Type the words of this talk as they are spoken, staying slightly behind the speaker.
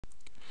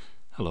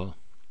Hello,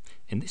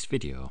 in this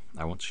video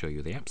I want to show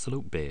you the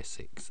absolute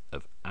basics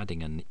of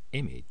adding an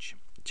image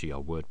to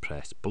your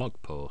WordPress blog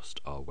post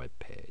or web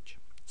page.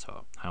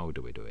 So how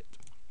do we do it?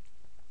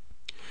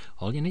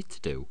 All you need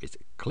to do is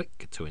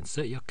click to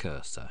insert your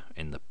cursor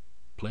in the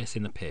place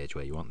in the page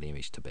where you want the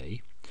image to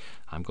be.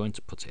 I'm going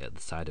to put it at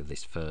the side of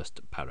this first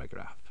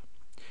paragraph.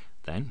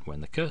 Then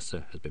when the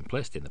cursor has been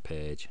placed in the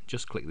page,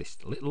 just click this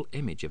little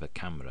image of a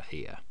camera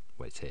here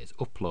where it says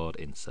upload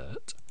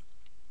insert.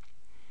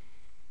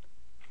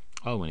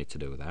 All we need to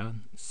do there,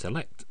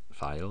 select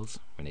files,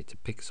 we need to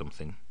pick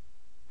something.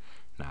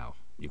 Now,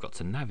 you've got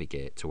to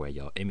navigate to where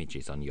your image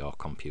is on your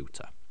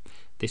computer.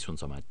 This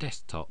one's on my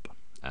desktop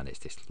and it's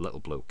this little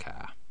blue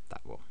car,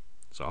 that one.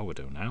 So all we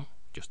do now,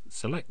 just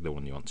select the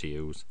one you want to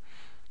use,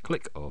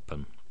 click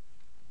open.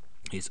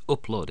 It's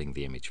uploading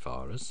the image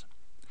for us.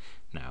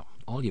 Now,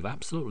 all you've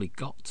absolutely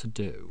got to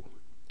do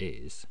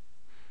is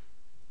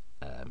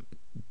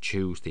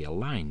choose the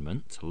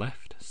alignment,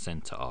 left,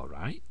 center or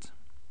right,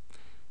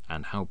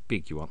 and how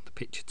big you want the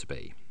picture to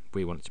be.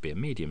 We want it to be a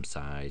medium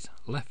size,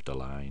 left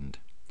aligned,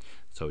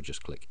 so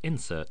just click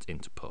insert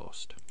into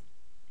post.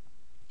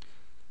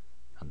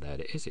 And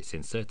there it is, it's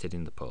inserted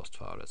in the post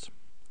for us.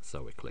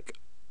 So we click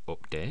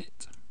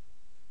update.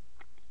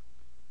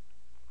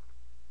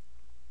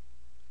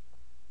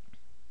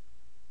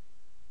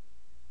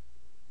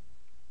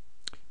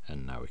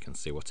 And now we can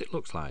see what it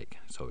looks like.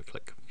 So we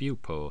click view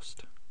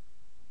post.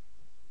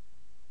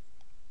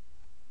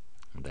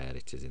 And there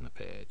it is in the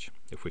page.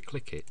 If we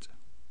click it,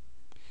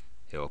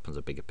 it opens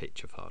a bigger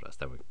picture for us.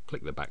 Then we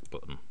click the back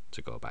button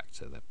to go back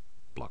to the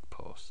blog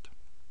post.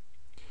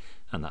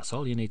 And that's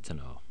all you need to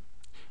know.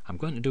 I'm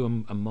going to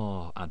do a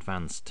more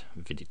advanced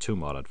video, two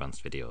more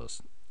advanced videos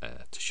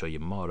to show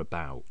you more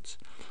about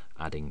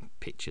adding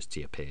pictures to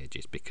your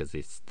pages, because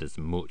there's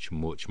much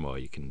more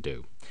you can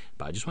do.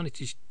 But I just wanted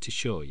to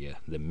show you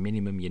the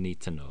minimum you need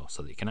to know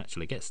so that you can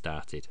actually get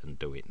started and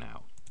do it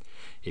now.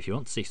 If you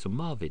want to see some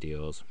more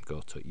videos,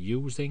 go to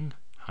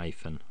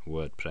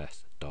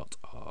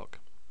using-wordpress.org.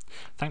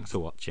 Thanks for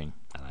watching,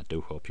 and I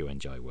do hope you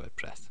enjoy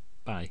WordPress.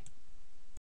 Bye.